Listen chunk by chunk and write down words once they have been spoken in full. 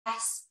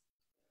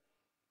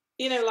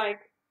You know, like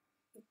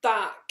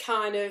that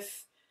kind of,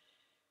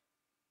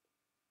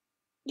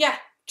 yeah,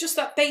 just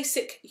that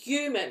basic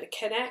human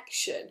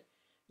connection.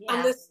 And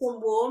Yeah, there's some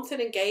warmth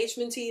and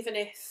engagement,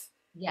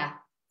 yeah.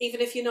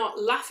 even if you're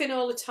not laughing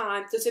all the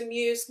time. There's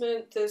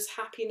amusement, there's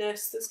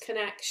happiness, there's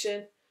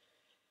connection.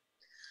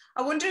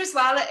 I wonder as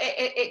well,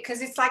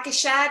 because it's like a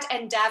shared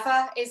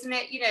endeavor, isn't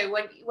it? You know,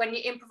 when you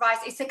improvise,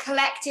 it's a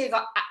collective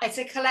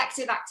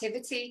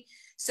activity.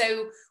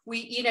 So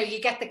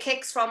you get the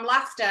kicks from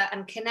laughter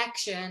and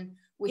connection,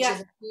 which Yeah,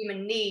 is a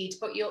human need,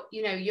 but you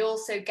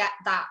also get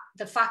that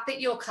the fact that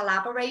you're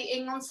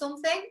collaborating on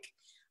something.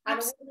 And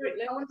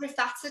absolutely. I wonder if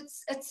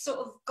it's sort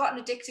of got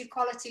an addictive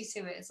quality to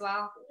it as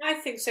well. I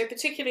think so,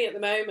 particularly at the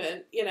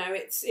moment. You know,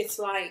 it's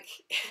like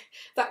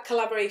that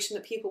collaboration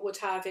that people would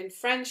have in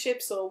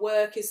friendships or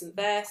work isn't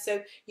there.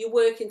 So you're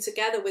working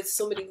together with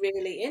somebody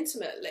really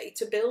intimately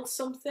to build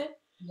something.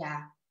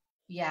 Yeah,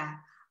 yeah.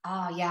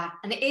 Oh, yeah.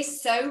 And it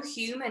is so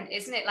human,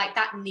 isn't it? Like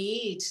that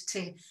need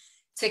to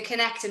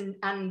connect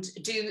and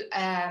do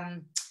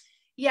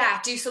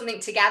do something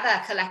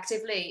together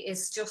collectively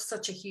is just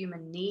such a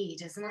human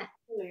need, isn't it?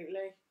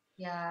 Absolutely.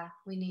 Yeah,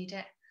 we need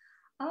it.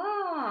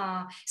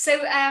 Oh, so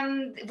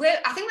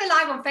I think we're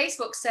live on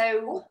Facebook.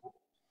 So Oh,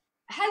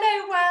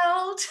 hello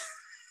world.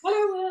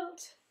 hello world.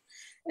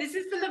 This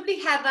is the lovely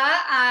Heather,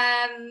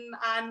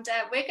 and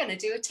we're going to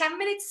do a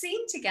 10-minute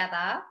scene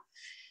together.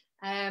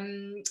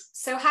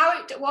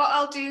 What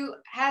I'll do,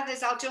 Heather,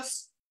 is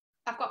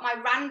I've got my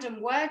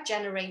random word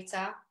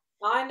generator.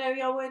 I know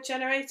your word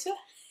generator.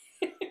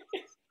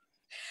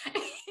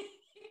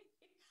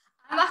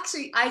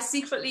 I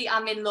secretly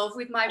am in love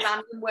with my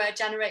random word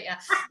generator.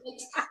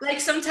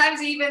 Like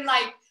sometimes even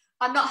like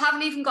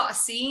haven't even got a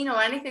scene or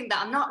anything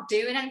that I'm not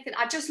doing anything.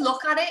 I just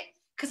look at it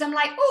because I'm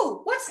like,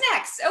 oh, what's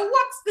next? Oh,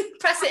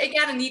 press it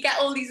again and you get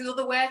all these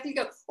other words and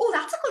you go, oh,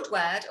 that's a good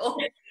word. Or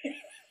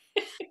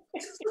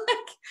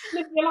like,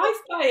 Live your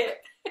life by it.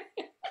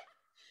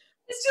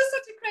 it's just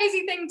such a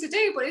crazy thing to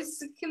do, but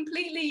it's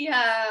completely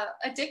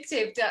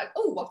addictive.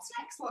 Oh, what's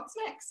next? What's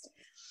next?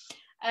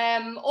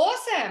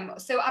 Awesome.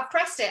 So I've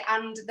pressed it,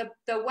 and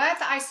the word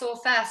that I saw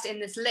first in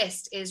this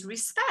list is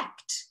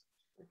respect.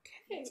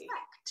 Okay.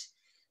 Respect.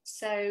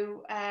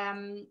 So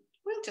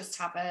we'll just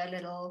have a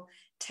little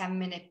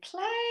 10-minute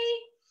play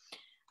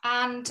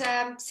and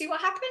see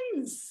what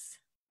happens.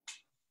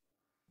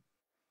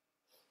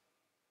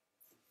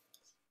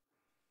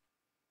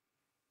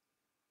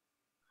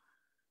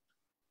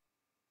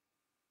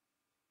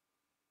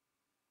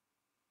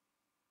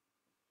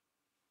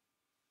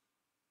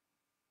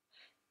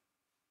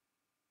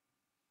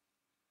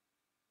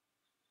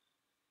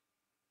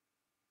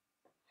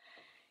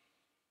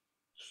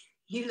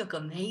 You look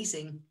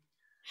amazing.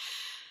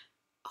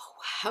 Oh,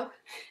 wow.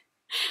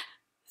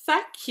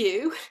 Thank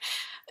you.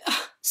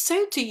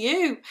 So do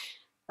you.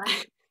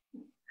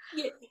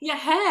 Your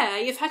hair,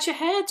 you've had your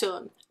hair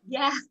done.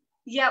 Yeah,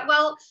 yeah.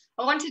 Well,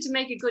 I wanted to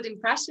make a good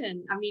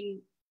impression. I mean,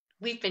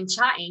 we've been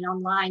chatting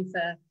online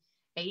for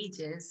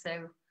ages,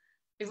 so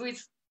it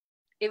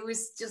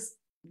was just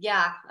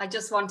yeah. I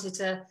just wanted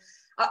to.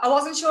 I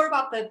wasn't sure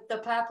about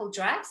the purple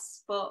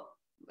dress, but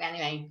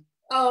anyway.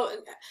 Oh,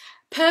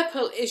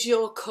 purple is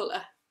your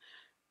colour.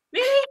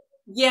 Really?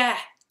 Yeah,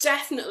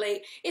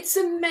 definitely. It's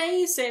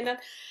amazing.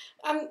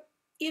 And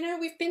you know,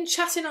 we've been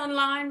chatting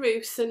online,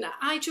 Ruth, and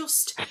I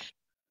just,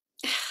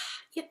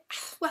 yeah,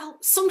 well,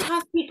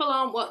 sometimes people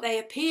aren't what they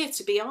appear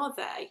to be, are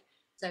they?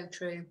 So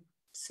true.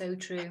 So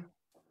true.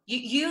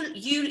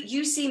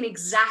 You seem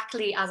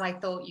exactly as I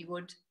thought you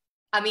would.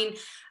 I mean,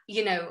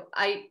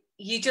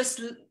 you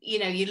just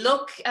you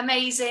look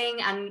amazing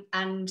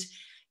and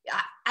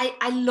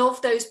I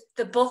love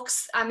the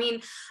books. I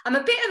mean, I'm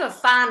a bit of a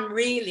fan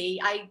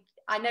really.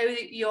 I know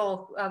that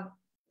you're a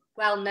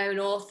well-known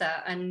author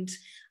and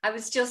I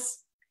was just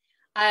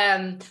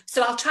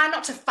so I'll try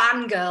not to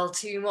fangirl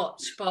too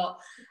much, but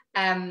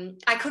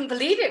I couldn't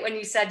believe it when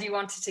you said you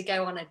wanted to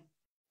go on a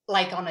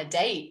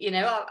date.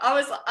 I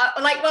was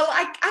like, well,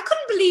 I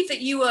couldn't believe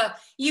that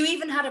you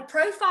even had a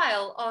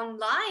profile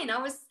online. I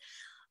was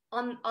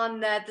on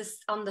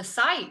the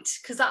site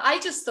because I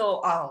just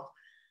thought, oh,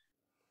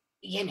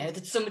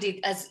 that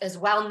somebody as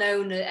well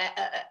known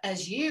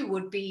as you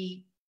would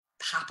be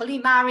happily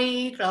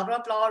married, blah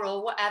blah blah,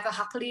 or whatever,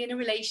 happily in a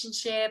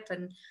relationship.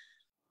 And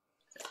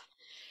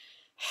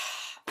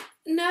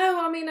No,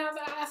 I mean,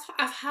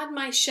 I've had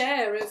my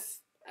share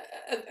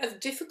of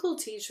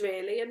difficulties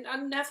really,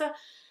 and never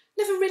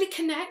really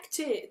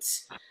connected.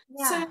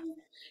 yeah, So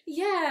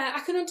yeah,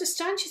 I can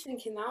understand you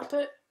thinking that,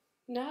 but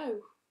no.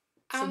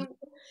 so Um,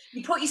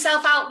 you put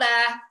yourself out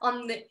there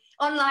on the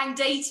online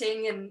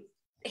dating, and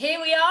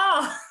here we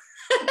are.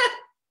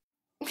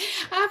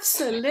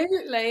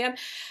 Absolutely, and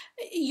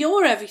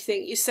you're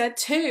everything you said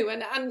too,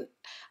 and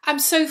I'm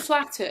so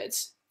flattered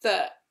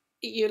that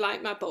you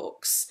like my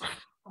books.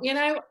 You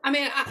know, I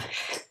mean,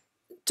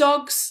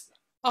 dogs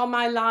are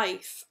my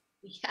life,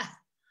 Yeah,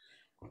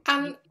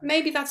 and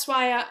maybe that's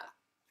why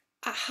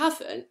I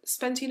haven't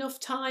spent enough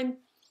time with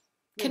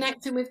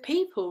connecting with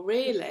people,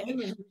 really.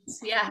 humans.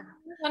 Yeah,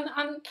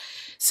 And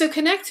so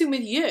connecting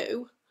with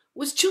you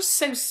was just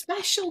so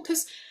special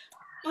because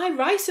I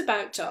write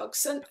about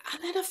dogs, and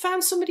then I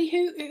found somebody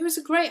who is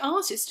a great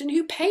artist and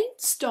who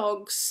paints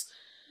dogs.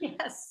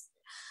 Yes.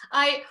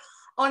 I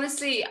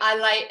honestly, I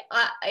like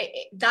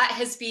that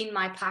has been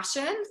my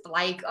passion.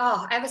 Like,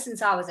 oh, ever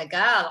since I was a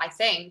girl, I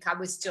think I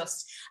was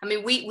just. I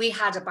mean, we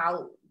had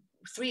about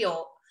three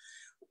or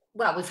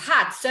well, we've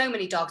had so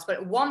many dogs, but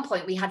at one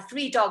point we had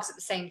three dogs at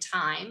the same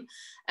time.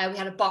 We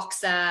had a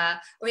boxer,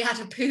 we had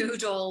a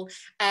poodle,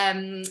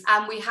 and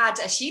we had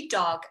a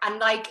sheepdog. And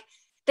like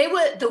they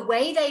were the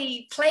way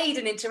they played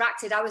and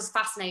interacted, I was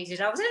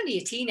fascinated. I was only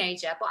a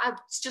teenager, but I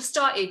just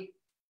started,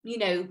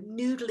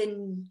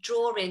 noodling,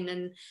 drawing,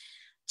 and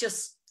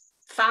just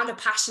found a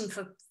passion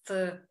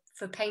for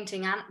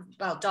painting and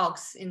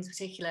dogs in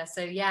particular.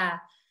 So yeah,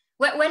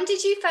 when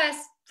did you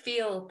first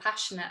feel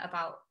passionate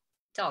about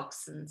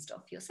dogs and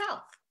stuff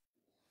yourself?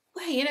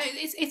 Well,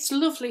 it's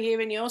lovely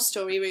hearing your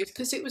story, Ruth,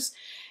 because it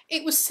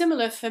was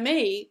similar for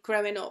me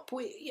growing up.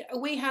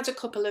 We had a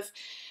couple of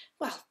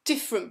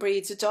different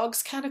breeds of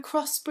dogs, kind of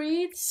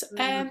crossbreeds,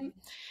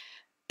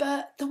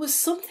 but there was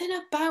something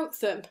about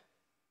them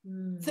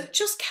that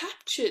just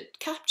captured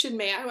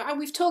me.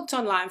 We've talked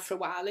online for a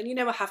while, and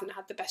I haven't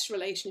had the best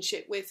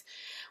relationship with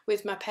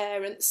my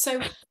parents,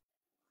 so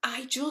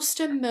I just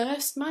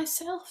immersed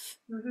myself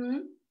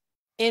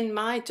in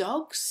my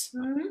dogs.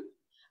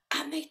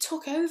 And they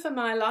took over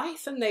my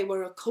life, and they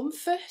were a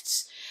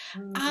comfort.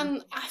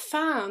 And I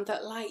found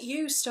that, like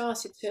you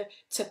started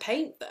to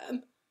paint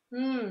them,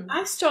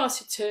 I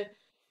started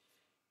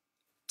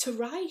to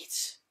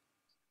write.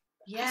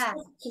 Yeah.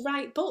 To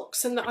write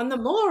books, and the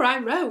more I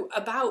wrote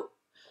about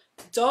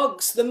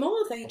dogs, the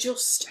more they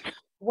just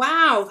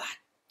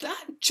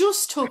that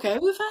just took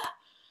over.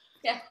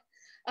 Yeah.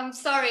 I'm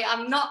sorry, I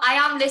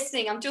am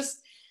listening. I'm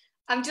just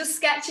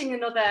sketching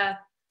another.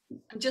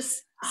 I'm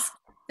just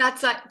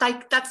that's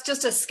like that's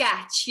just a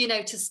sketch,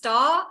 to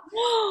start.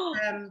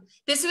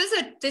 This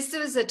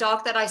was a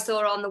dog that I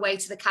saw on the way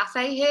to the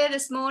cafe here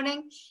this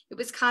morning. It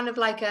was kind of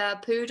like a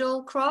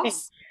poodle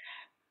cross.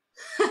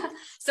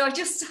 So I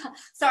just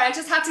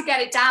had to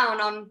get it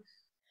down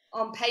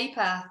on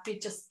paper.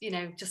 Just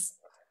just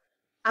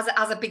as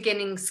a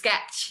beginning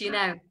sketch.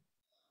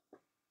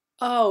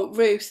 Oh,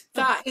 Ruth,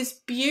 that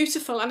is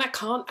beautiful, and I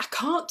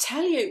can't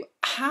tell you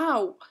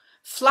how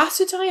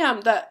flattered I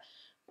am that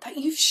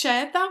you've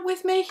shared that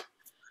with me.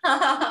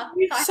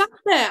 You've sat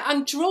there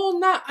and drawn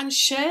that and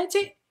shared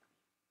it.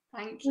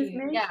 Thank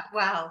you. Yeah,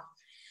 well,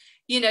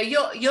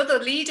 you're the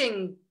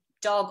leading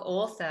dog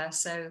author,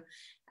 so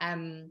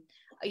who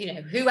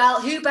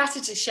better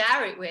to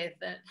share it with?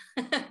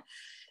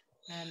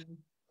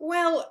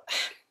 Well,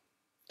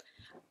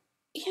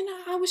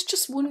 I was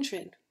just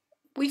wondering,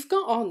 we've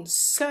got on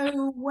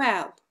so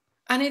well,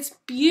 and it's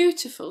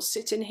beautiful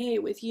sitting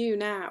here with you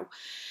now.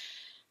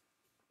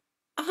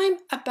 I'm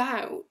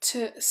about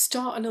to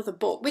start another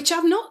book, which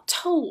I've not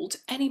told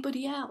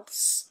anybody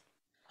else.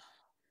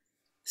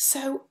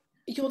 So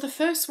you're the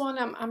first one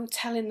I'm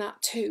telling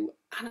that to,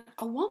 and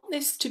I want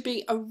this to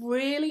be a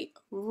really,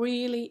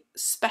 really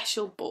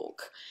special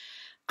book.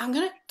 I'm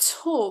going to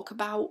talk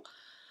about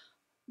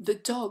the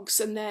dogs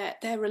and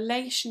their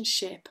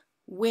relationship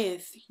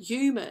with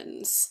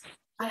humans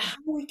and how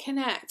we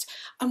connect.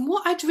 And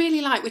what I'd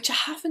really like, which I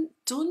haven't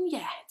done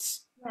yet,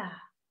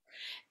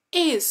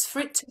 is for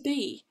it to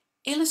be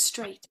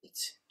illustrated.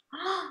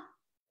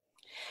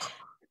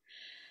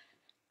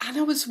 And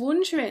I was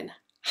wondering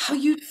how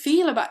you'd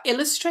feel about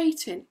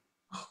illustrating,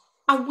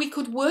 and we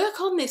could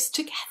work on this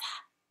together.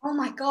 Oh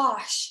my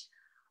gosh.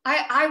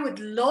 I would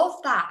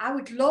love that. I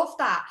would love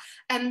that.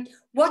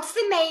 What's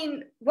the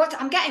main,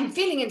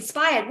 feeling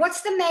inspired.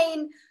 What's the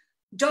main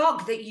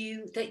dog that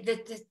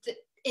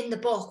in the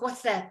book?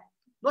 What's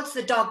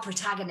the dog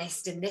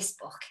protagonist in this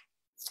book?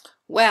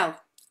 Well,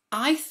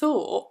 I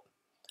thought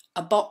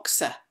a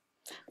boxer.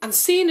 And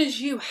seeing as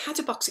you had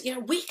a boxer,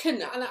 we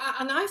can,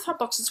 and I've had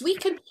boxers, we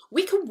can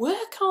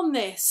work on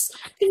this.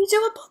 Can you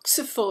do a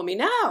boxer for me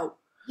now?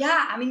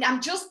 Yeah, I mean,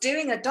 I'm just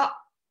doing a dog.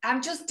 I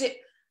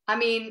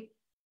mean,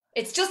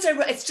 it's just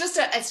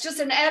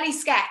an early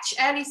sketch,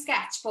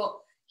 but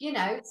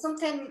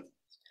something.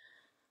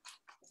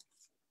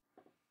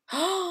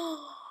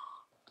 Oh,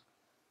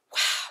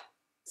 wow.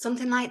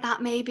 Something like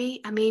that,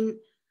 maybe. I mean,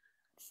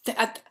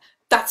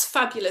 that's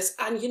fabulous.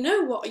 And you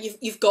know what?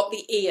 You've got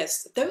the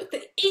ears.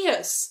 The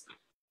ears.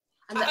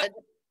 And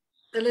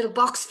the little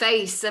box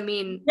face. I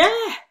mean,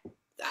 yeah.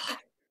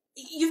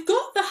 You've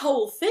got the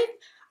whole thing.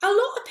 A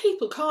lot of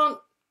people can't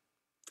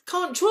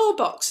draw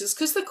boxes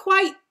because they're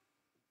quite.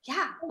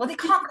 Yeah, well, they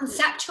can't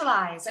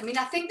conceptualize. I mean,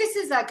 I think this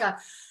is like I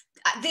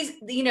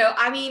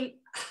mean,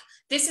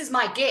 this is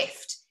my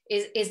gift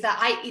is that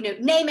I,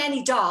 name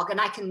any dog and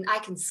I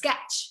can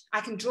sketch,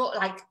 I can draw,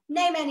 like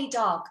name any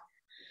dog.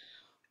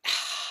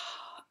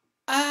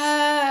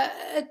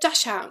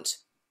 Dachshund.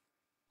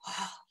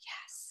 Oh,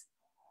 yes.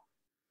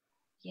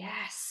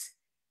 Yes.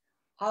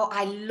 Oh,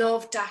 I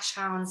love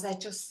dachshunds. They're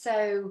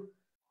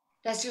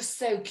just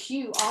so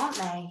cute, aren't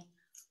they?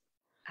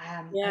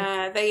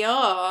 Yeah, they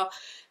are.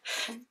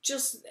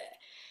 Just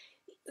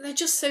they're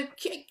just so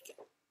cute.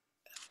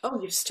 Oh,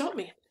 you've stopped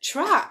me in the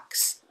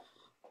tracks.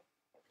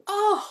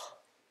 Oh,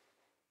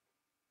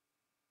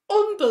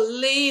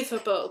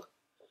 unbelievable.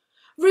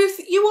 Ruth,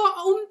 you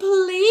are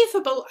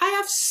unbelievable. I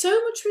have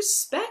so much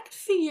respect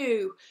for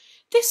you.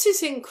 This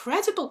is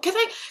incredible. Can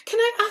I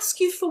ask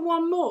you for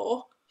one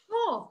more?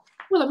 Oh,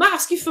 Well, I might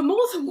ask you for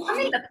more than one. I'm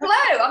in the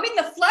flow. I'm in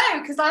the flow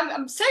because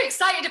I'm so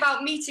excited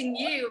about meeting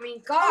you. I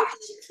mean, gosh,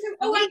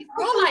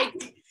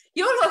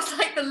 you're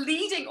like the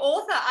leading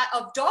author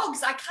of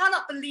dogs. I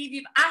cannot believe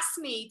you've asked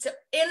me to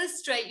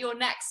illustrate your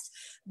next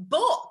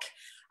book.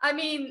 I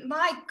mean,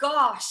 my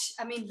gosh.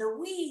 I mean,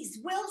 Louise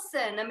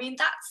Wilson. I mean,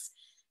 that's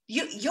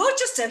you. You're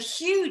just a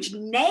huge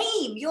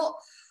name.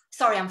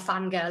 Sorry, I'm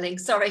fangirling.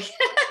 Sorry.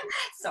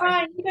 Sorry.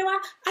 Right,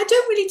 I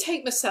don't really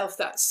take myself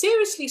that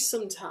seriously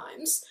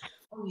sometimes.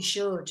 Oh, you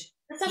should.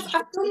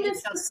 I've done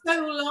this for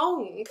so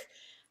long,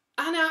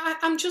 and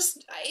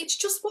it's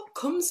just what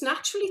comes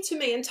naturally to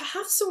me. And to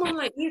have someone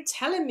like you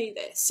telling me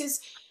this is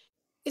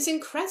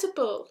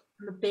incredible.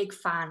 I'm a big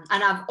fan,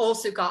 and I've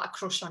also got a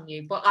crush on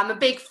you. But I'm a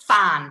big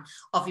fan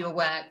of your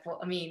work. But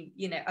I mean,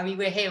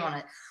 we're here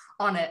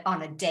on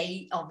a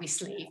date,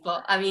 obviously.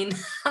 But I mean,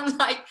 I'm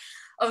like,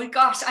 oh my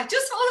gosh, all of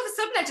a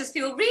sudden I just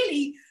feel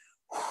really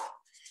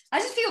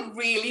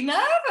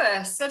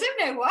nervous. I don't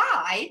know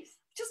why.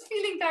 Just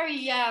feeling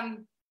very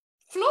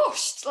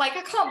flushed. Like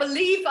I can't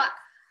believe that.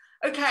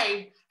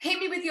 Okay, hit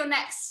me with your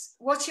next.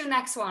 What's your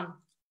next one?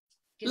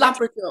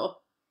 Labrador.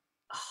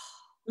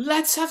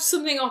 Let's have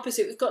something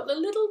opposite. We've got the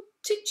little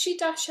titchy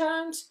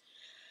dachshund,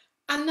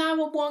 and now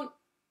I want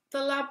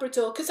the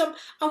Labrador because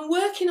I'm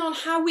working on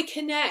how we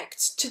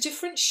connect to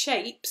different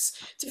shapes,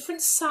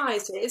 different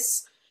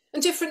sizes,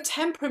 and different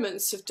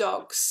temperaments of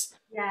dogs.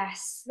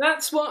 Yes,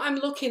 that's what I'm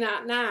looking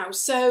at now.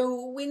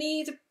 So we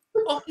need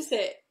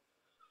opposite.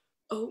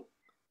 Oh,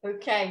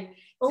 okay.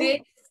 Oh.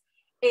 This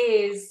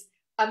is.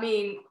 I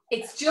mean,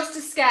 it's just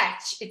a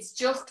sketch. It's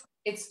just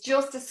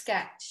a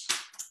sketch.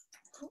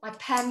 My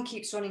pen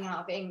keeps running out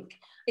of ink.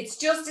 It's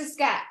just a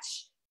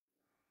sketch.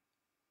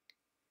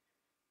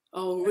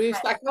 Oh, Ruth,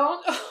 I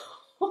can't.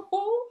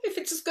 Oh, if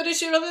it's as good as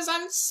your others,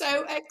 I'm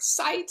so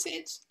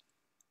excited.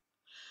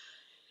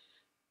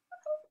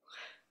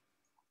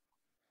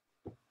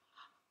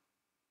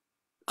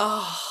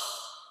 Oh,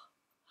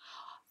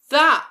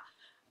 that's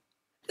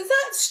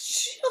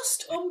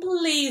just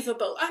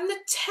unbelievable. And the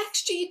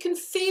texture, you can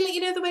feel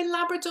it. The way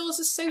Labradors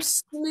are so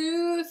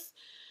smooth.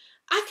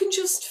 I can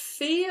just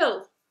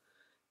feel,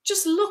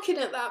 just looking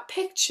at that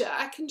picture,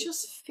 I can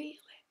just feel it.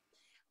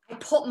 I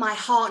put my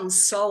heart and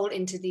soul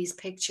into these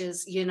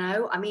pictures,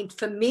 I mean,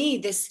 for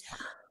me,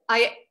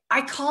 I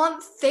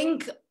can't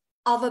think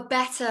of a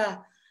better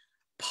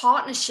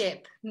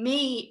partnership,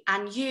 me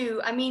and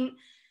you. I mean,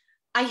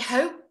 I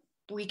hope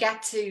we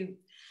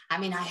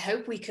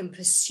can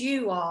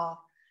pursue our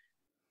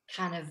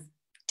kind of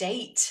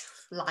date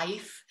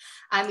life.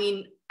 I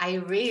mean, I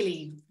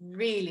really,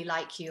 really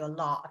like you a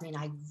lot. I mean,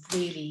 I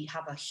really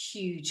have a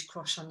huge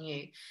crush on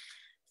you.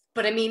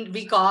 But I mean,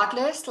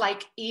 regardless,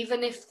 like,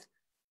 even if,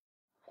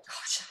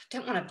 gosh, I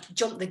don't want to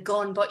jump the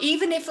gun, but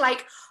even if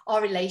like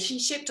our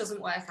relationship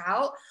doesn't work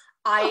out,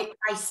 I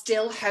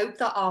still hope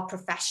that our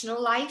professional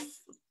life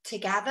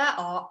together,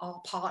 our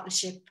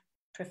partnership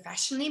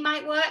professionally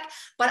might work.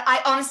 But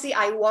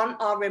I want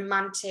our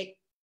romantic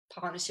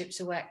partnership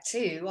to work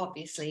too,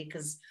 obviously,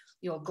 because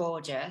you're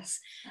gorgeous.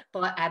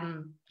 But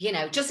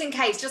just in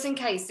case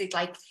it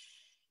like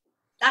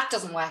that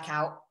doesn't work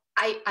out,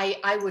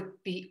 I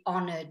would be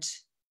honored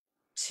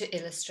to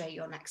illustrate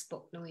your next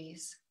book,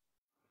 Louise.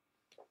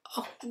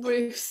 Oh,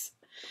 Ruth,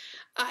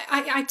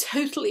 I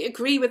totally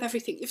agree with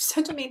everything you've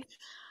said. I mean,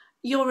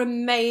 you're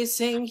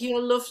amazing,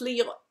 you're lovely,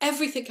 you're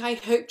everything I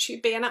hoped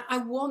you'd be, and I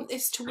want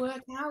this to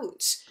work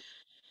out.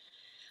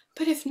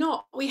 But if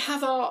not, we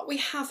have our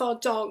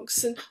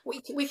dogs, and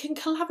we can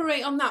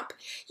collaborate on that.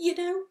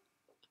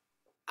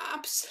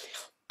 Absolutely.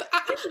 But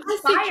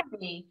I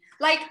think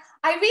like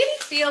I really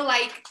feel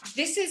like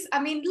this is. I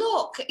mean,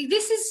 look,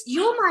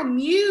 you're my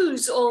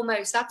muse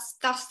almost.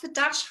 That's the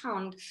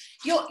dachshund.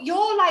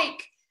 You're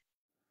like.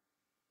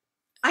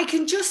 I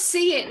can just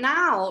see it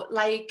now.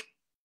 Like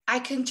I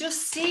can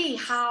just see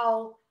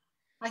how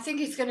I think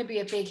it's going to be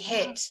a big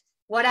hit.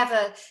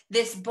 Whatever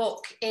this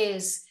book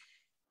is,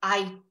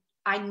 I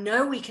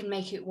know we can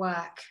make it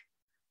work.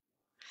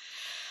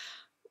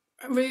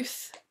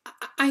 Ruth,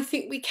 I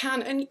think we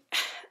can, and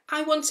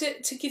I want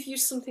to give you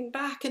something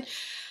back. And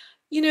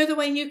the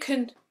way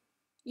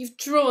you've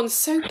drawn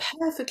so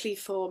perfectly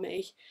for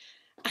me.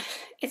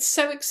 It's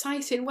so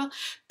exciting. Well,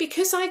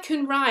 because I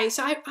can write,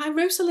 I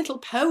wrote a little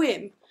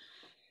poem.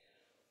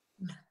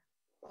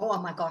 Oh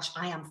my gosh,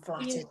 I am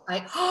flattered.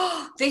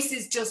 This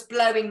is just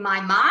blowing my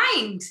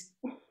mind.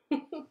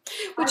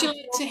 Would you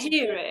like to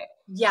hear it?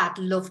 Yeah, I'd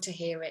love to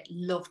hear it.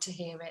 Love to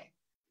hear it.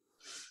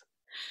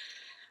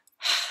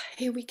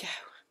 Here we go.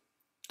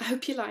 I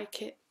hope you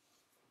like it.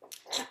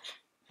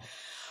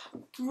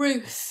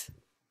 Ruth,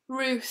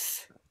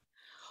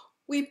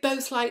 we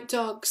both like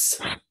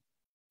dogs.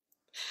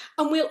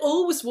 And we'll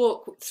always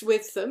walk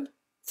with them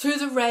through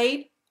the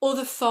rain or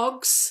the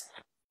fogs.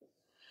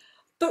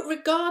 But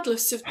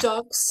regardless of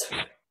dogs,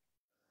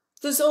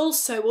 there's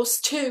also us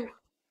too.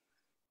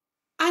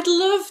 I'd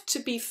love to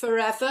be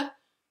forever,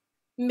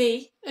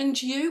 me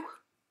and you.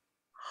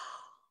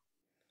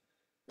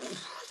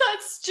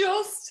 That's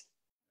just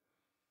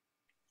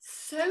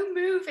so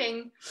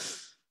moving.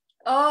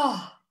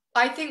 Oh,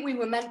 I think we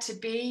were meant to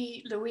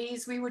be,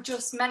 Louise. We were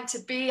just meant to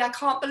be. I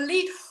can't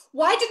believe.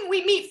 Why didn't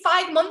we meet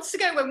 5 months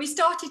ago when we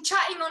started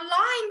chatting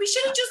online? We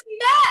should have just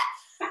met.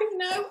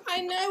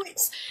 I know.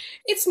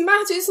 It's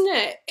mad, isn't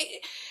it?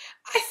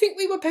 I think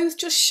we were both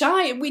just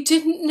shy and we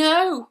didn't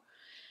know.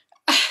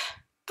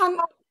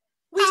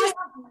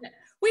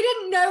 We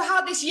didn't know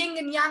how this yin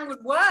and yang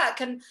would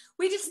work, and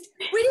we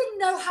didn't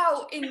know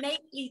how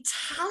innately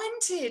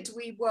talented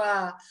we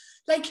were.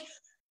 Like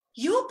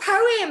your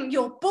poem,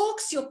 your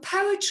books, your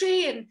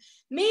poetry, and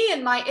me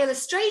and my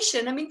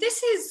illustration. I mean,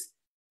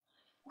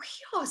 we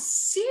are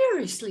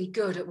seriously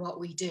good at what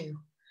we do.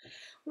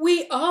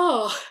 We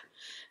are.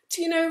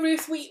 Do you know,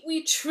 Ruth,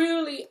 we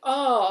truly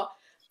are.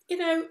 You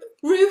know,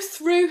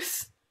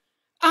 Ruth,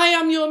 I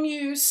am your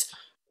muse.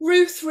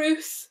 Ruth,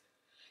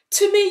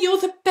 to me, you're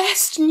the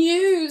best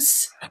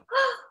news.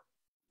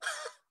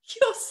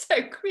 You're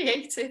so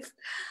creative.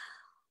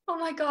 Oh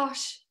my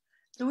gosh.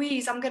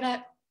 Louise, I'm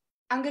gonna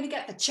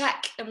get the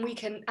check and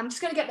I'm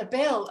just gonna get the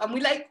bill and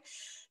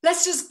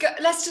let's just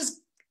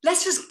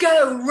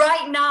go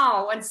right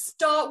now and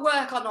start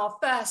work on our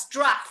first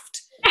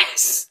draft.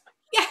 Yes,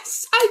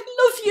 I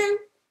love you.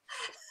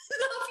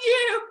 Love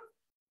you.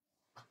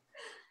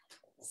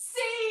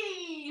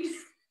 Scene.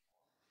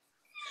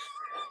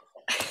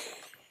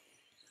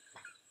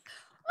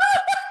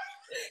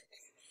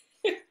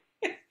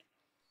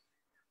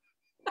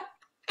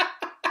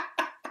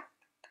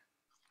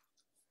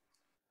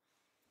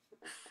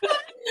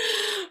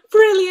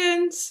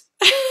 Brilliant.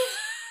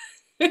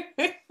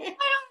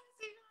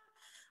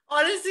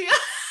 Honestly,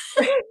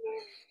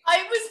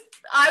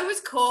 I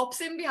was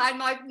corpsing behind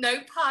my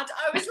notepad.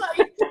 I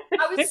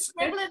was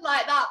scribbling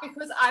like that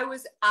because I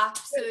was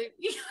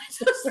absolutely. I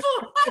just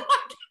thought, how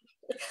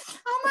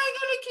am I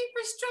going to keep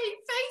a straight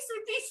face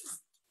with these?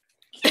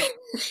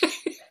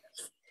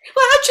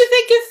 Well, how do you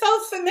think it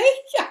felt for me?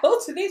 Yeah, all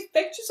of these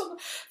pictures on.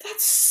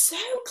 That's so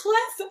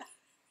clever.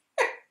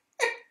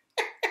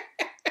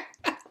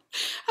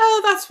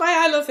 Oh, that's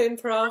why I love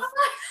improv.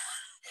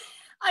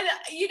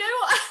 You know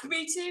what?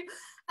 Me too.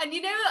 And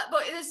you know what?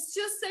 But it's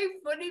just so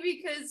funny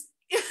because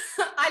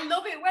I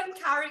love it when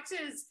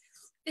characters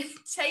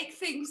take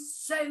things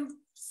so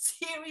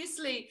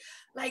seriously.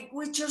 Like,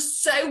 we're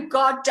just so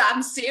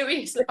goddamn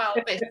serious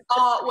about this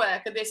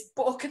artwork and this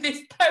book and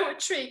this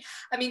poetry.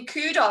 I mean,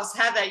 kudos,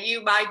 Heather.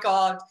 My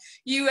God,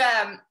 you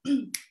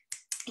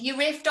you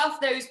riffed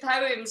off those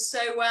poems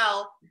so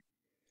well.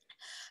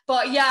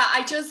 But yeah,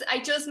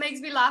 it just makes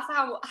me laugh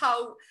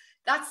how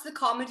that's the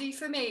comedy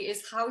for me,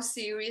 is how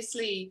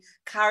seriously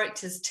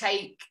characters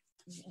take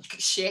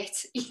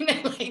shit, you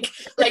know,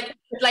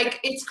 like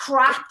it's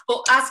crap,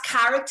 but as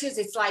characters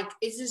it's like,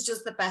 this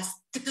is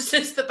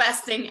the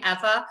best thing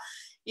ever,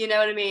 you know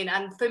what I mean?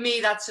 And for me,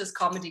 that's just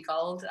comedy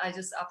gold. I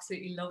just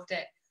absolutely loved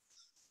it.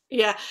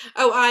 Yeah.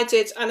 Oh, I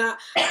did. And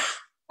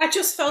I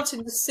just felt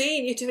in the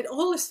scene, you're doing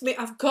all this to me,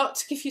 I've got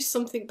to give you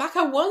something back.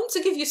 I want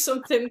to give you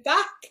something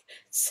back.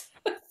 So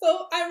I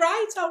thought, I'll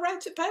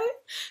write a poem.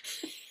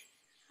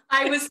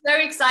 I was so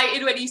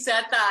excited when you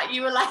said that.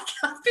 You were like,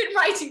 I've been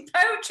writing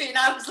poetry. And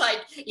I was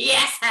like,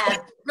 yes, Hev,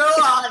 go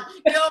on.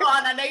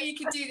 I know you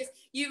can do this.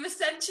 You've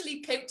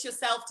essentially pimped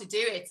yourself to do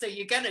it. So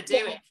you're going to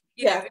do it.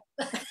 You know?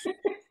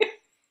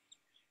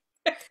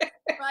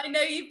 I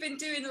know you've been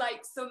doing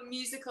like some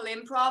musical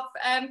improv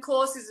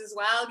courses as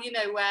well, you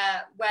know,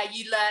 where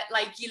you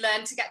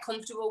learn to get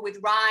comfortable with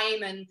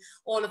rhyme and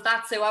all of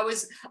that. So I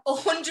was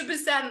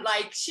 100%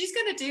 like, she's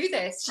going to do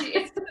this. She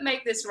is going to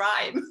make this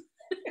rhyme.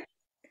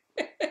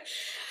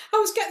 I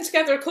was getting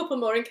together a couple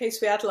more in case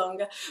we had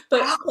longer,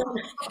 but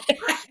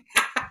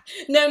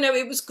no,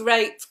 it was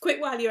great. Quit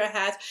while you're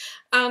ahead.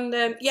 And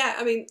yeah,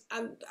 I mean,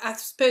 I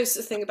suppose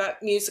the thing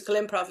about musical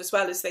improv as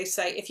well is they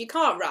say, if you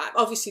can't rhyme,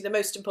 obviously the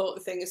most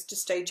important thing is to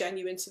stay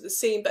genuine to the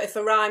scene, but if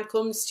a rhyme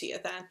comes to you,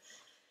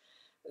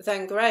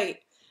 then great.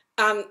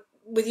 And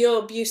with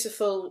your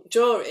beautiful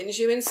drawings,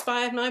 you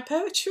inspired my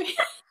poetry.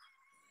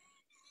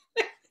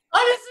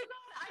 Honestly,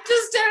 I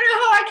just don't know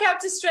how I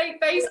kept a straight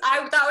face.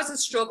 That was a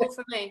struggle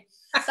for me.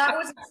 That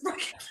was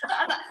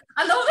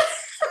I love it.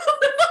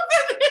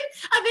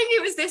 I think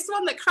it was this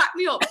one that cracked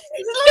me up.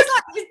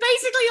 It's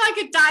basically like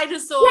a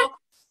dinosaur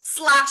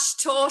 /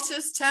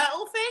 tortoise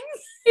turtle thing.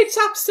 It's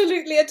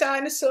absolutely a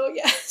dinosaur,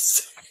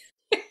 yes.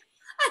 And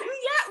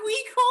yet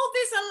we call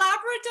this a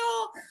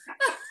Labrador.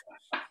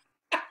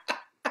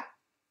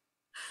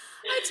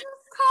 I just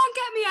can't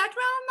get my head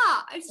around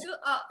that.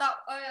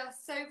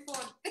 So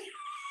fun.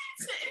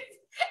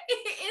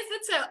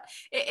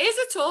 It is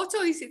a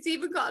tortoise. It's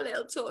even got a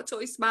little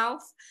tortoise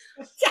mouth.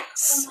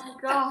 Yes. Oh my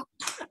god.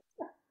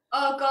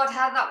 Oh god,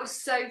 how that was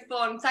so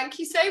fun. Thank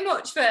you so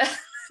much for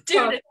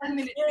doing a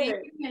 10-minute scene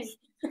with me.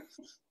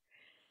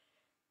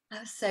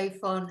 That's so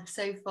fun,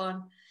 so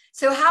fun.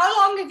 So how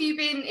long have you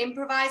been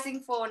improvising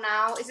for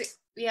now? Is it,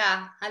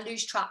 yeah, I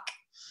lose track.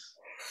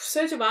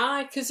 So do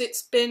I, because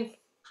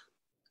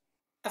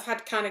I've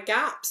had kind of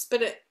gaps,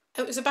 but it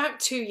was about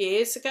 2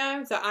 years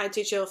ago that I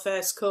did your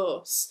first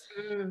course.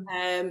 Mm,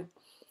 Um,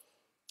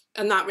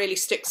 and that really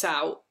sticks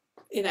out,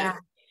 you know.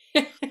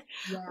 yeah, when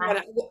yeah.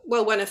 I,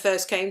 well, when I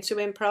first came to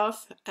improv,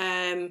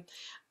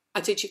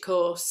 I did your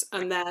course,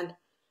 and then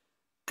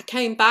I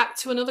came back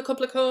to another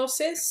couple of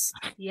courses,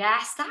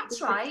 Yes,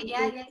 that's right.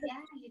 Yeah, yeah,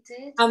 yeah, you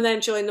did. and then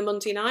joined the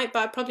Monday night.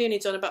 But I'd probably only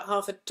done about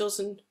half a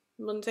dozen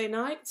Monday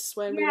nights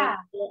when we went Yeah.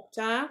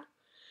 into lockdown.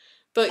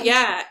 But And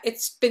yeah,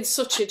 it's been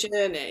such a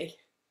journey.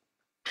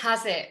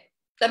 has it?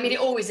 I mean, it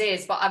always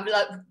is, but I'm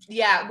like,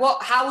 yeah,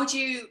 how would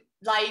you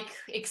like,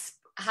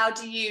 how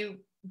do you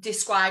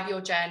describe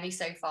your journey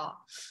so far?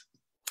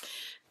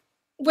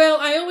 Well,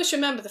 I always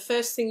remember the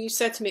first thing you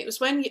said to me. It was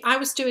when I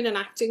was doing an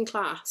acting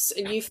class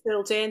and you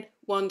filled in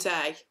one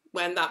day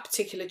when that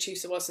particular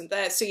tutor wasn't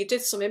there. So you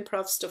did some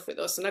improv stuff with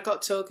us, and I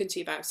got talking to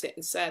you about it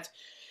and said,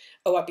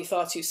 oh, I'd be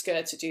far too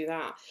scared to do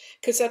that.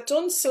 Because I'd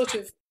done sort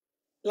of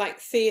like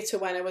theatre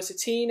when I was a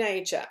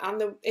teenager, and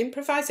the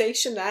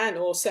improvisation then,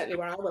 or certainly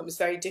where I went, was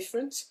very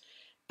different.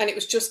 And it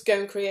was just go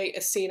and create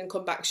a scene and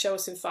come back, show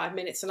us in 5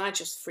 minutes, and I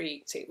just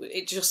freaked.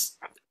 It just,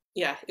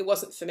 yeah, it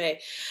wasn't for me.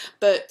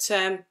 But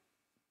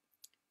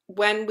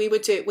when you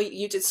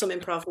did some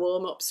improv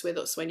warm-ups with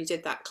us when you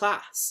did that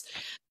class,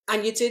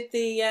 and you did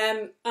the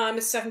I'm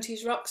a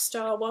 70s rock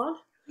star one.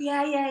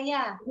 Yeah, yeah,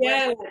 yeah.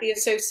 Yeah, like the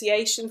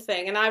association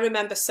thing. And I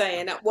remember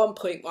saying at one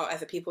point,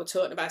 whatever people were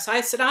talking about, so I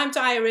said, I'm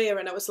diarrhea,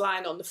 and I was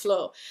lying on the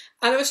floor.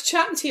 And I was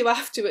chatting to you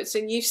afterwards,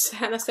 and you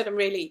said, and I said,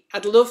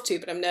 I'd love to,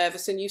 but I'm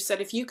nervous. And you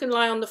said, if you can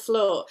lie on the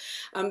floor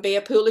and be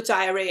a pool of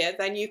diarrhea,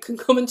 then you can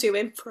come and do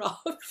improv.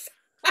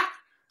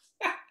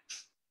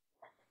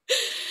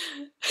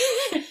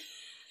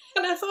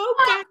 And I thought,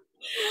 okay.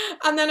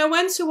 And then I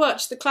went to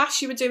watch the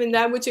class you were doing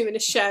then. We're doing a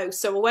show.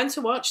 So I went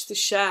to watch the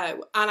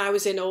show, and I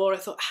was in awe. I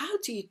thought, how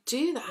do you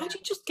do that? How do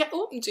you just get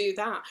up and do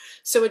that?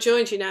 So I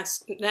joined your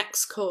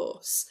next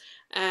course.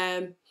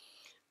 And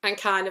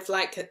kind of,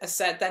 like I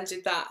said, then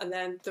did that, and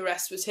then the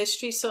rest was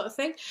history sort of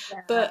thing.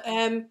 Yeah. But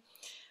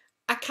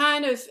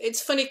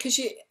it's funny because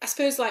I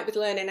suppose like with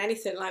learning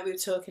anything, like we were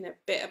talking a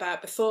bit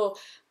about before,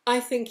 I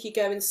think you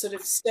go in sort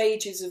of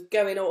stages of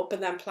going up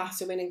and then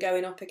plateauing and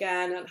going up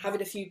again and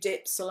having a few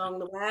dips along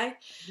the way.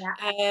 Yeah.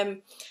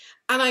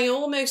 And I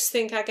almost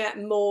think I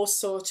get more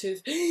sort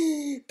of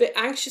bit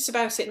anxious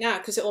about it now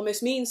because it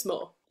almost means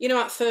more. You know,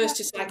 at first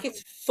it's like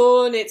it's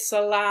fun, it's a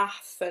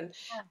laugh. And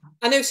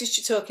I noticed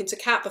you talking to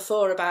Kat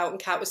before about, and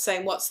Kat was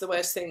saying, what's the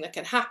worst thing that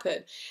can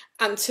happen?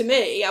 And to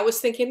me, I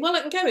was thinking, well,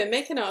 I can go and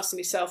make an arse of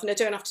myself and I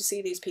don't have to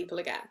see these people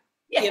again.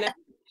 Yeah. You know?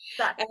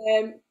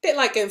 Bit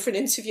like going for an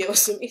interview or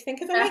something. You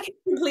think, if I make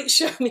a complete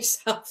show of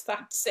myself,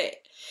 that's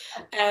it.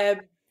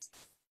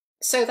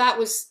 So that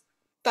was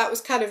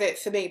kind of it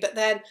for me. But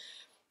then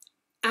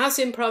as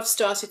improv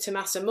started to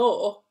matter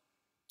more,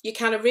 you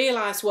kind of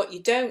realise what you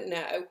don't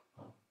know.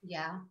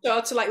 Yeah.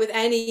 Start to, like with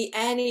any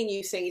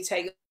new thing you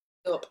take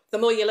up, the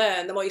more you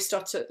learn, the more you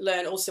start to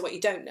learn also what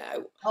you don't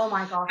know. Oh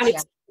my gosh,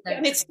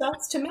 and it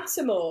starts to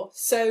matter more.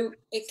 So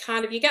it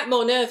kind of, you get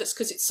more nervous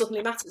because it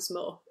suddenly matters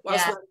more,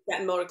 whilst you're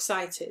getting more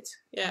excited.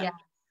 Yeah.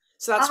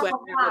 So that's where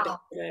I'm at at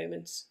the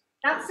moment.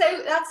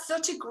 That's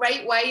such a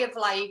great way of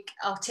like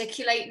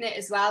articulating it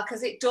as well,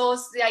 because it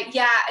does, like,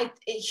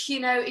 you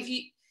know, if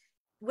you,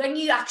 when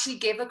you actually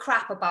give a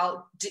crap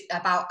about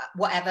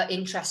whatever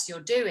interest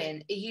you're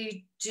doing,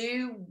 you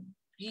do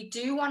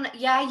want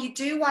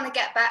to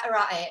get better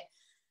at it,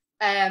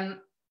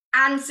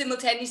 and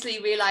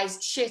simultaneously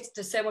realize, shit,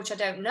 there's so much I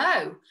don't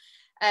know.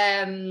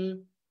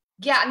 And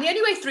the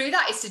only way through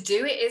that is to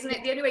do it, isn't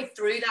it? The only way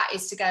through that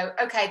is to go,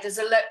 okay, there's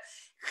a look,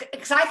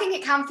 because I think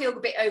it can feel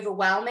a bit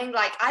overwhelming.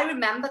 Like, I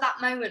remember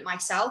that moment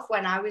myself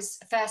when I was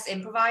first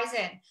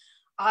improvising.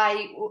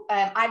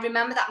 I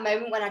remember that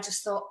moment when I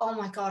just thought, oh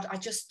my God,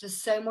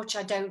 there's so much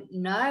I don't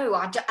know.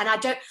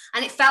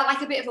 And it felt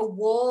like a bit of a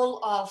wall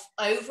of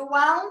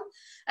overwhelm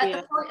at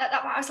the point at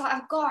that point. I was like,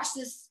 oh gosh,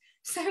 there's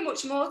so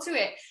much more to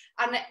it.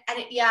 And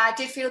I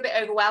did feel a bit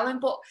overwhelming,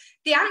 but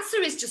the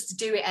answer is just to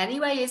do it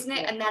anyway, isn't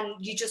it? And then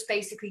you just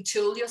basically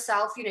tool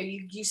yourself, you know,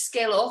 you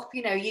skill up,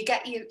 you know, you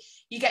get your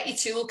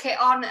toolkit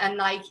on, and,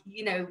 like,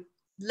 you know,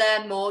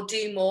 learn more,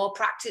 do more,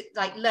 practice,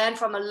 like learn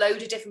from a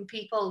load of different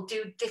people,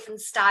 do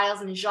different styles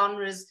and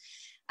genres,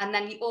 and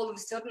then all of a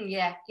sudden,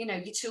 you know,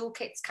 your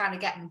toolkit's kind of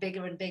getting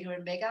bigger and bigger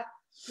and bigger.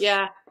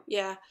 Yeah.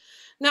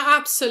 No,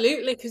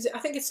 absolutely, because I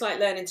think it's like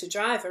learning to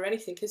drive or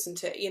anything,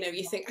 isn't it? You know,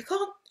 you think,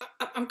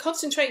 I'm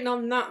concentrating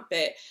on that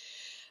bit,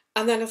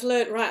 and then I've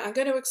learned, right, I'm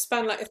going to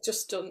expand, like I've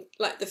just done,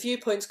 like the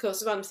viewpoints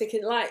course, I'm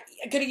thinking, like,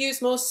 I'm going to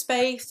use more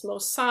space, more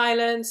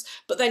silence,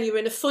 but then you're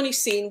in a funny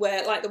scene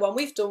where, like the one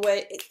we've done,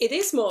 where it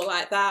is more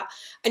like that,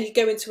 and you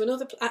go into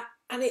another,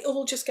 and it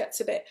all just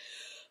gets a bit,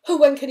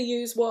 when can I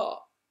use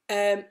what?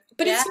 But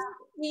it's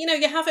you know,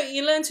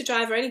 you learn to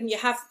drive or anything, you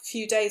have a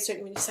few days, don't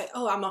you, when you say,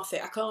 oh, I'm off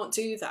it, I can't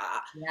do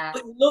that. Yeah.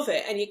 But you love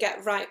it and you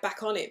get right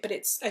back on it. But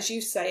it's, as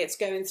you say, it's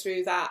going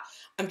through that,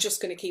 I'm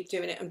just going to keep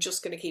doing it, I'm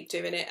just going to keep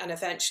doing it. And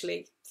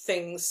eventually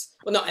things,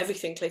 well, not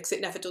everything clicks,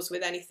 it never does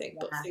with anything,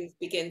 but Yeah. things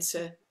begin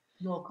to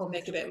More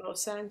make a bit more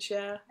sense,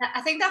 yeah.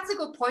 I think that's a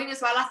good point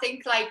as well. I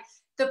think like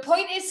the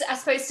point is, I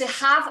suppose, to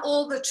have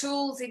all the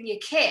tools in your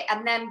kit,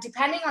 and then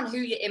depending on who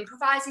you're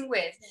improvising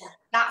with,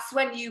 that's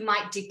when you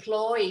might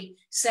deploy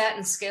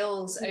certain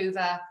skills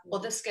over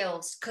other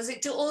skills, because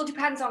it all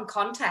depends on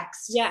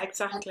context. Yeah,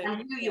 exactly. And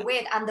who you're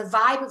with and the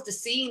vibe of the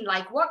scene.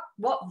 Like what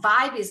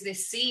vibe is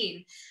this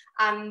scene?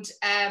 And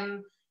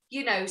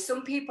you know,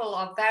 some people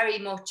are very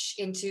much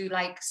into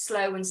like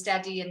slow and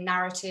steady and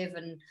narrative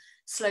and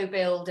slow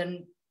build,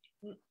 and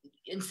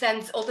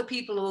sense other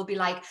people will be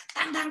like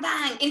bang bang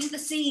bang into the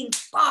scene,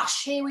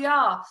 bosh, here we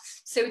are.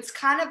 So it's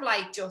kind of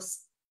like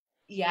just,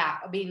 yeah,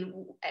 I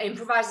mean,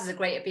 improvisers are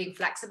great at being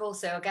flexible,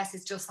 so I guess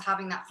it's just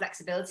having that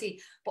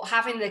flexibility, but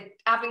having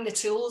the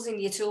tools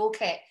in your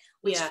toolkit,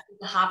 which is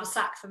the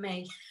haversack for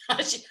me.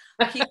 I keep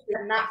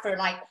doing that for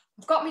like,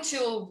 I've got my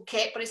tool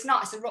kit, but it's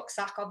a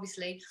rucksack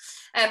obviously,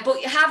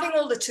 but having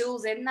all the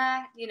tools in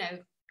there, you know,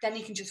 then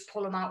you can just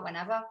pull them out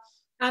whenever.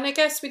 And I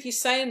guess with you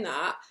saying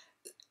that,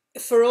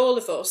 for all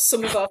of us,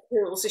 some of our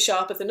tools are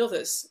sharper than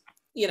others.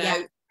 You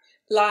know,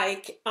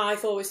 like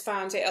I've always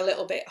found it a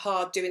little bit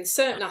hard doing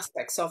certain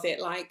aspects of it,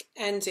 like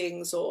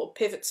endings or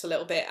pivots a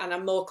little bit, and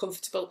I'm more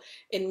comfortable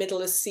in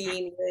middle of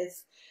scene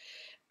with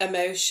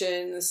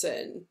emotions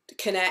and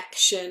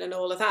connection and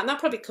all of that. And that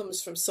probably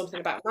comes from something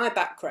about my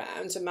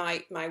background and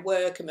my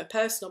work and my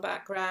personal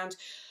background.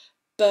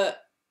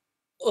 But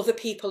other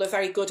people are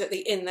very good at the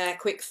in there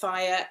quick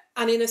fire,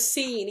 and in a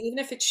scene, even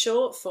if it's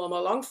short form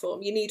or long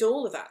form, you need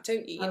all of that,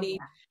 don't you? You need,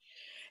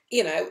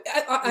 you know,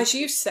 as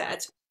you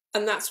said,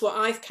 and that's what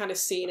I've kind of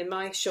seen in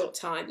my short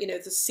time, you know,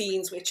 the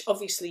scenes which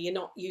obviously you're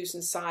not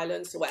using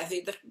silence or whatever,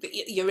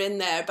 you're in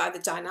there by the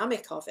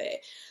dynamic of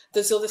it.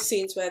 There's other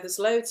scenes where there's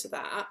loads of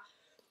that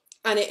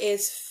and it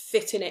is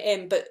fitting it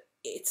in, but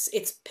it's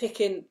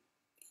picking,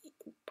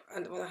 I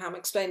don't know how I'm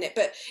explaining it,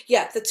 but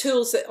yeah, the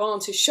tools that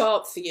aren't as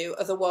sharp for you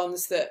are the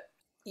ones that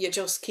you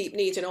just keep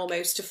needing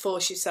almost to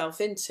force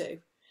yourself into.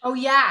 Oh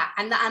yeah,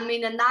 and I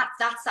mean, and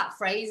that's that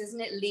phrase, isn't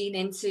it? Lean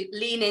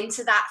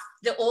into that,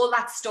 all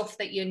that stuff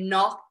that you're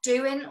not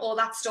doing, all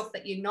that stuff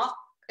that you're not,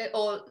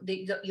 or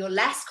you're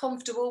less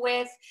comfortable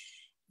with.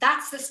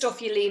 That's the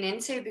stuff you lean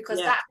into, because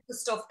that's the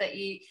stuff that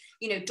you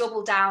know,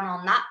 double down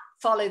on that.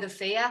 Follow the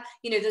fear.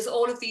 You know, there's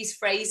all of these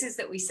phrases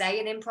that we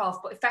say in improv,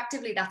 but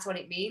effectively that's what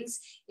it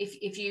means.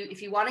 If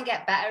you want to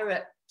get better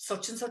at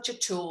such and such a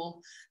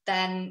tool,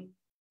 then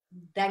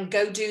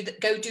go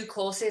do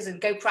courses and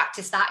go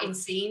practice that in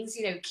scenes.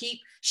 You know, keep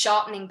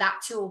sharpening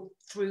that tool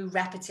through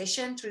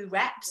repetition, through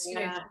reps. You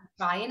know,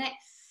 trying it.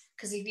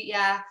 Because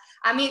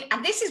I mean,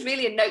 and this is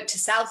really a note to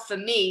self for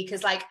me,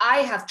 because like I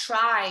have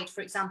tried, for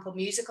example,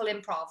 musical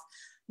improv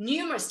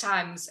numerous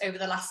times over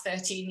the last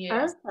 13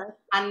 years. Okay.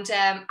 And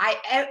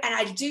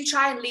I do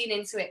try and lean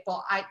into it,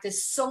 but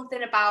there's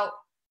something about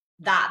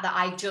that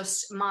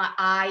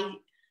I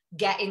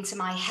get into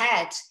my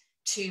head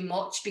too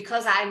much,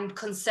 because I'm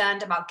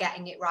concerned about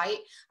getting it right.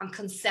 I'm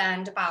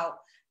concerned about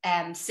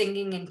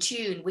singing in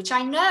tune, which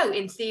I know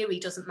in theory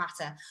doesn't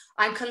matter.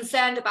 I'm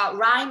concerned about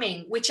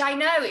rhyming, which I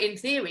know in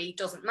theory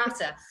doesn't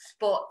matter.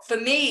 But for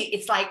me,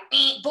 it's like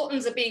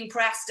buttons are being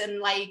pressed, and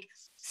like,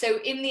 so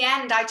in the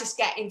end, I just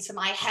get into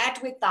my head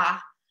with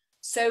that.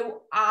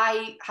 So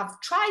I have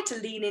tried to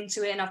lean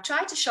into it, and I've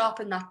tried to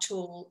sharpen that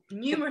tool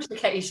numerous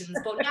occasions,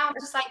 but now I'm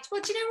just like,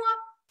 well, do you know what?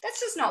 That's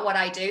just not what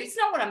I do. It's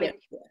not what I'm in.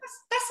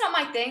 That's not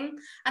my thing.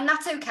 And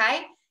that's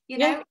okay. You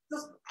know,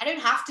 I don't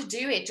have to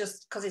do it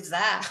just because it's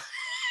there.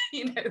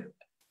 You know.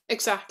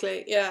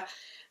 Exactly. Yeah.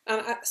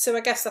 And so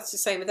I guess that's the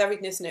same with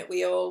everything, isn't it?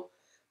 We all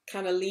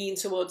kind of lean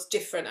towards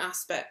different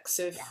aspects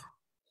of. Yeah.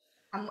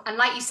 And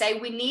like you say,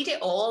 we need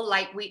it all.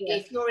 Like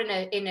if you're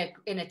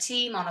in a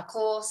team, on a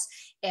course,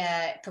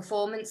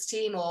 performance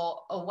team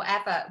or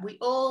whatever, we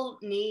all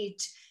need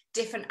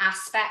different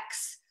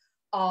aspects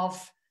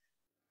of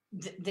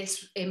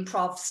this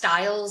improv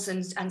styles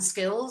and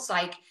skills.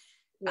 Like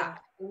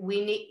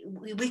we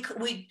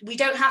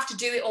don't have to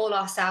do it all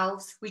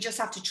ourselves. We just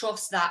have to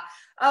trust that,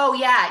 oh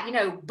yeah, you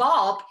know,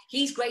 Bob,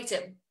 he's great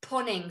at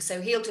punning,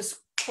 so he'll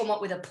just come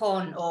up with a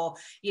pun. Or,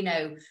 you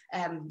know,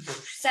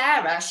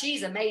 Sarah,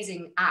 she's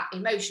amazing at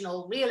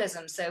emotional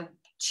realism, so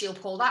she'll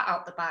pull that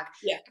out the bag.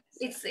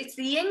 It's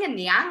the yin and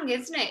the yang,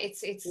 isn't it?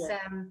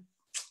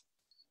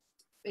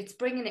 It's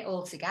bringing it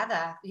all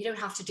together. You don't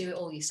have to do it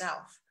all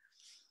yourself.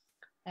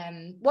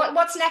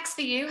 What's next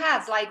for you,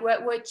 Heath? Like,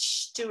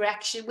 which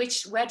direction,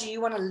 where do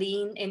you want to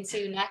lean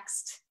into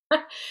next?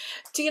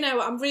 Do you know,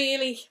 I'm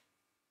really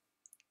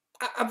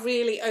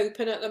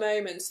open at the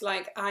moment.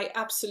 Like,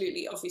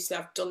 obviously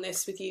I've done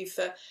this with you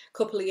for a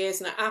couple of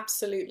years and I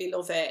absolutely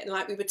love it. And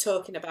like we were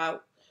talking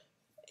about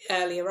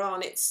earlier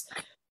on, it's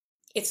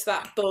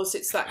that buzz,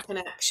 it's that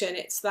connection,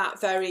 it's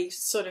that very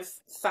sort of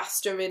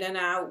faster in and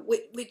out,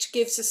 which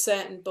gives a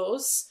certain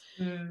buzz.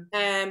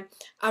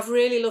 I've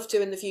really loved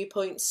doing the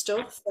viewpoint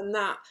stuff, and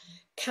that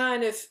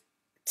kind of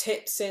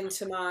tips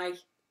into my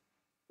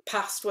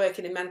past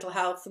working in mental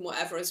health and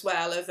whatever as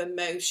well, of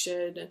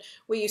emotion. And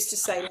we used to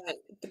say like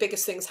the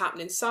biggest things happen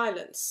in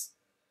silence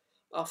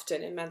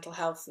often in mental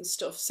health and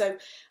stuff. So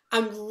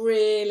I'm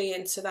really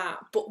into that.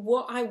 But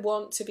what I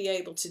want to be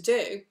able to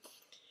do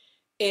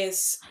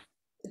is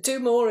do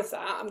more of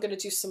that. I'm going to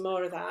do some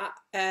more of that.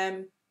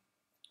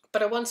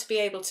 But I want to be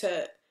able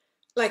to,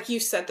 like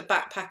you said, the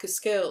backpack of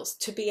skills,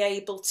 to be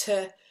able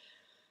to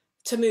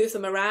move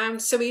them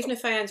around. So even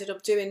if I ended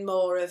up doing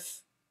more of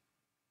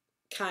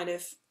kind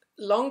of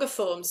longer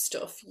form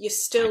stuff, you're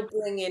still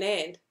bringing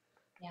in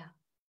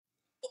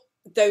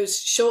those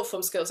short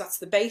form skills. That's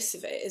the base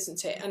of it,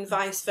 isn't it? And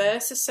vice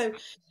versa. So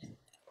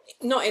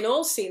not in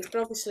all scenes,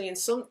 but obviously in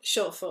some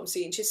short form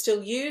scenes, you're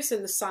still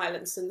using the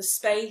silence and the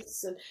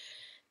space, and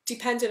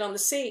depending on the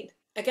scene.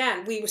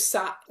 Again, we were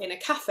sat in a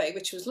cafe,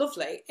 which was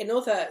lovely. In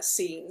other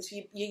scenes,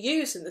 you're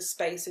using the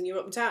space and you're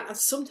up and down. And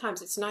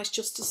sometimes it's nice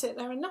just to sit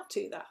there and not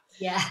do that.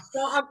 Yeah.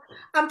 So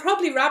I'm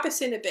probably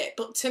rabbiting a bit,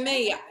 but to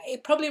me,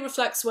 it probably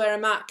reflects where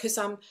I'm at, because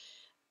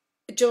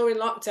during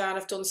lockdown,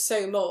 I've done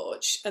so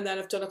much, and then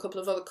I've done a couple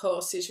of other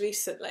courses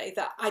recently,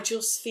 that I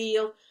just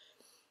feel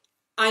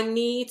I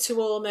need to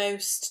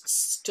almost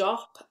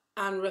stop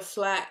and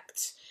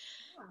reflect,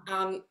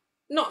 and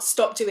not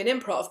stop doing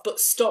improv, but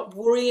stop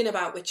worrying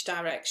about which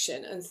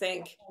direction, and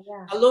think,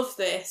 I love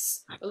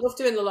this. I love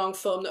doing the long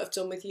form that I've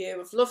done with you.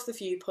 I've loved the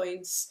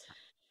viewpoints.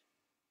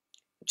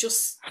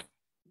 Just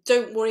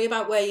don't worry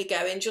about where you're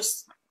going.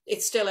 Just,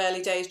 it's still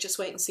early days. Just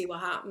wait and see what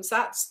happens.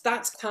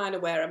 That's kind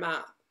of where I'm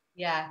at.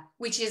 Yeah,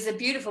 which is a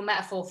beautiful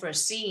metaphor for a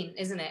scene,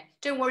 isn't it?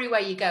 Don't worry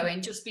where you're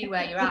going, just be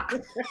where you're at.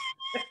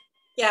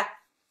 Yeah.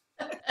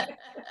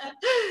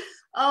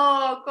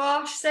 Oh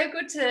gosh, so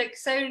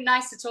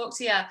nice to talk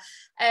to you.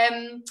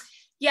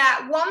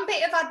 Yeah, one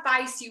bit of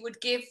advice you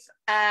would give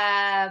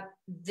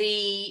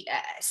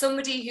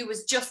somebody who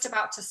was just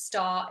about to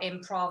start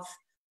improv,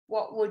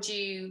 what would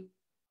you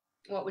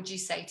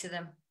say to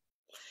them?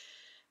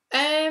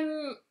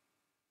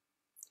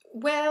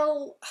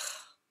 Well,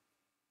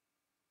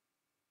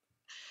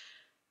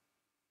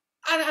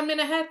 I mean,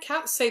 I heard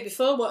Kat say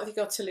before, what have you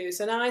got to lose?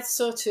 And I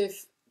sort of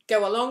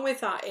go along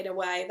with that in a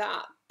way,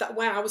 that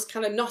way I was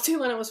kind of nodding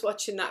when I was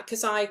watching that,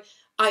 because I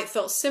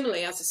felt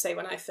similarly, as I say,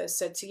 when I first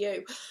said to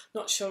you,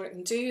 not sure I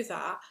can do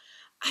that.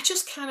 I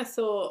just kind of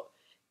thought,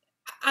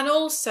 and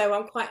also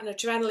I'm quite an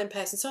adrenaline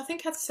person, so I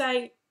think I'd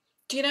say,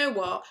 do you know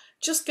what?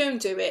 Just go and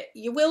do it.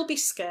 You will be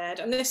scared,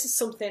 and this is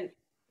something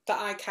that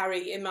I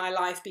carry in my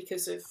life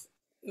because of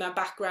my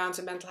background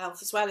and mental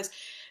health as well, is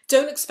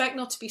don't expect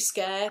not to be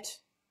scared.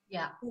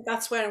 Yeah,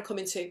 that's where I'm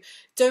coming to.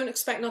 Don't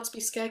expect not to be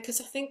scared,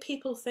 because I think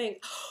people think,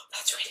 oh,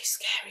 that's really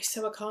scary,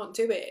 so I can't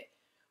do it.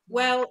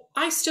 Well,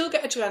 I still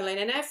get adrenaline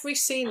in every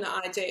scene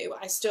that I do.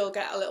 I still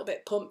get a little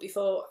bit pumped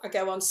before I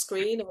go on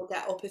screen, or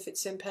get up if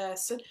it's in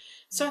person.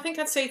 So I think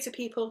I'd say to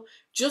people,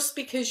 just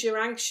because you're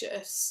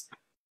anxious,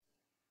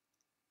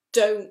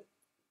 don't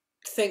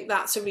think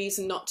that's a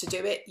reason not to do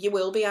it. You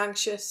will be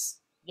anxious.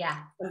 Yeah.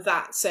 And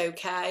that's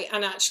okay.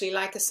 And actually,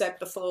 like I said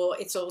before,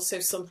 it's also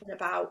something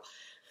about,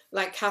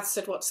 like Kath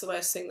said, what's the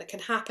worst thing that can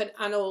happen?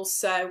 And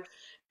also,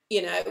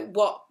 you know,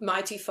 what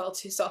my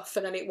default is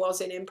often, and it was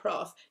in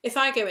improv, if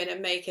I go in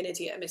and make an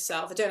idiot of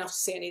myself, I don't have to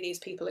see any of these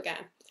people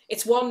again.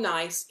 It's one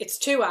night, it's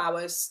 2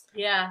 hours.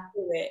 Yeah.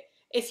 Do it.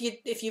 If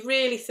you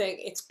really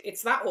think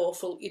it's that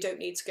awful, you don't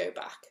need to go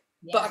back.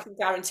 Yeah. But I can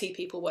guarantee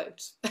people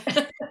won't.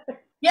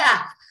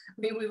 Yeah. I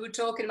mean, we were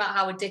talking about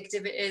how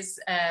addictive it is,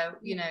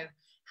 you know,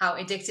 how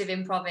addictive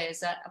improv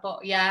is.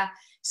 But yeah,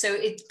 so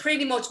it's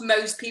pretty much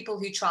most people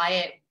who try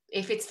it,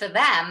 if it's for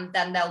them,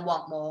 then they'll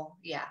want more.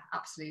 Yeah,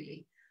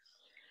 absolutely.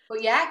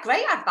 But yeah,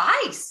 great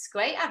advice,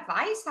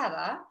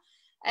 Heather.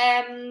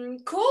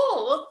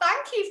 Cool. Well,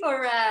 thank you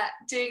for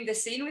doing the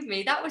scene with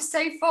me. That was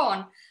so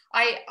fun.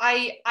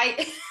 I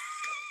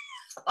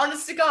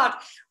honest to God,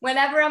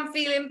 whenever I'm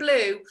feeling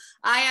blue,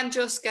 I am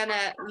just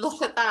gonna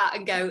look at that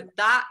and go,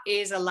 that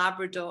is a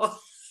Labrador.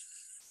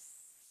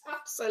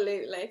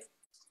 Absolutely.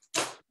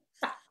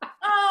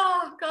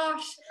 Oh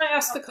gosh. I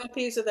ask for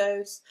copies of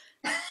those.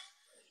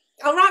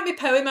 I'll write my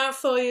poem out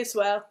for you as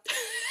well.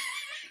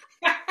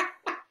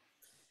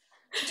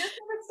 Just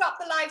going to stop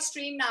the live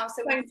stream now,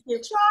 so thank you.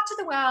 Try to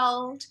the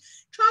world.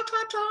 Try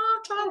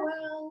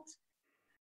world.